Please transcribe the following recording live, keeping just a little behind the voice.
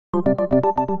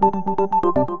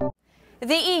The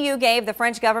EU gave the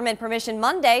French government permission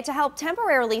Monday to help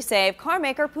temporarily save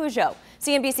carmaker Peugeot.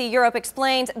 CNBC Europe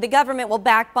explains the government will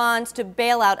back bonds to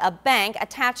bail out a bank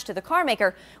attached to the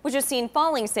carmaker, which has seen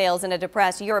falling sales in a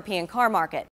depressed European car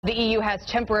market. The EU has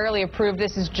temporarily approved,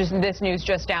 this news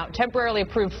just out, temporarily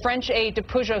approved French aid to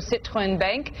Peugeot Citroën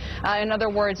Bank. In other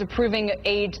words, approving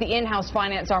aid to the in-house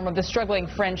finance arm of the struggling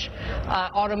French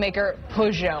automaker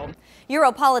Peugeot.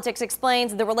 Europolitics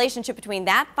explains the relationship between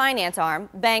that finance arm,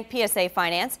 Bank PSA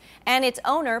Finance, and its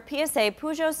owner, PSA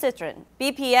Peugeot Citroën.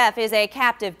 BPF is a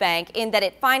captive bank in that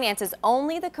it finances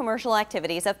only the commercial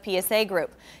activities of PSA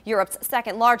Group, Europe's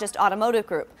second largest automotive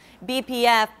group.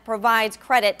 BPF provides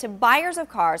credit to buyers of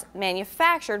cars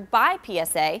manufactured by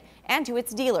PSA and to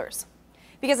its dealers.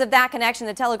 Because of that connection,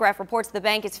 the Telegraph reports the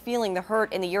bank is feeling the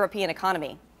hurt in the European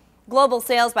economy. Global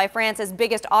sales by France's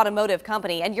biggest automotive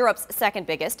company and Europe's second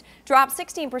biggest dropped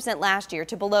 16% last year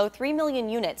to below 3 million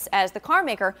units as the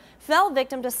carmaker fell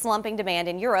victim to slumping demand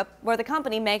in Europe, where the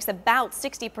company makes about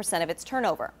 60% of its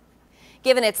turnover.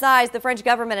 Given its size, the French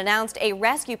government announced a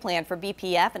rescue plan for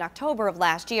BPF in October of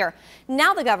last year.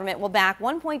 Now the government will back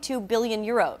 1.2 billion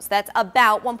euros. That's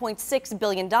about $1.6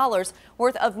 billion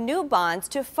worth of new bonds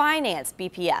to finance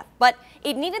BPF. But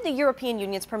it needed the European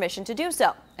Union's permission to do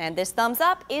so. And this thumbs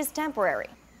up is temporary.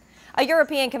 A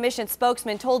European Commission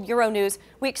spokesman told Euronews,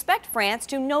 "We expect France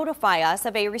to notify us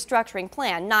of a restructuring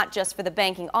plan, not just for the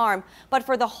banking arm, but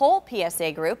for the whole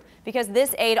PSA group, because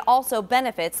this aid also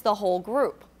benefits the whole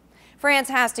group." France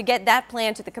has to get that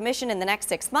plan to the Commission in the next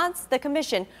 6 months. The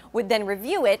Commission would then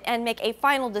review it and make a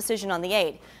final decision on the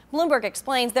aid. Bloomberg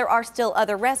explains there are still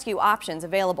other rescue options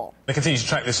available. They continue to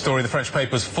track this story. The French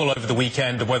paper was full over the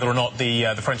weekend of whether or not the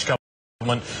French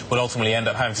government will ultimately end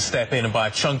up having to step in and buy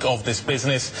a chunk of this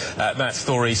business. That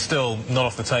story still not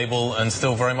off the table and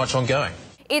still very much ongoing.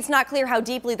 It's not clear how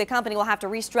deeply the company will have to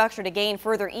restructure to gain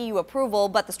further EU approval,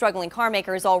 but the struggling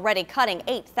carmaker is already cutting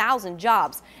 8,000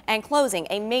 jobs and closing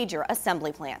a major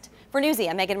assembly plant. For Newsy,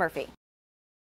 I'm Megan Murphy.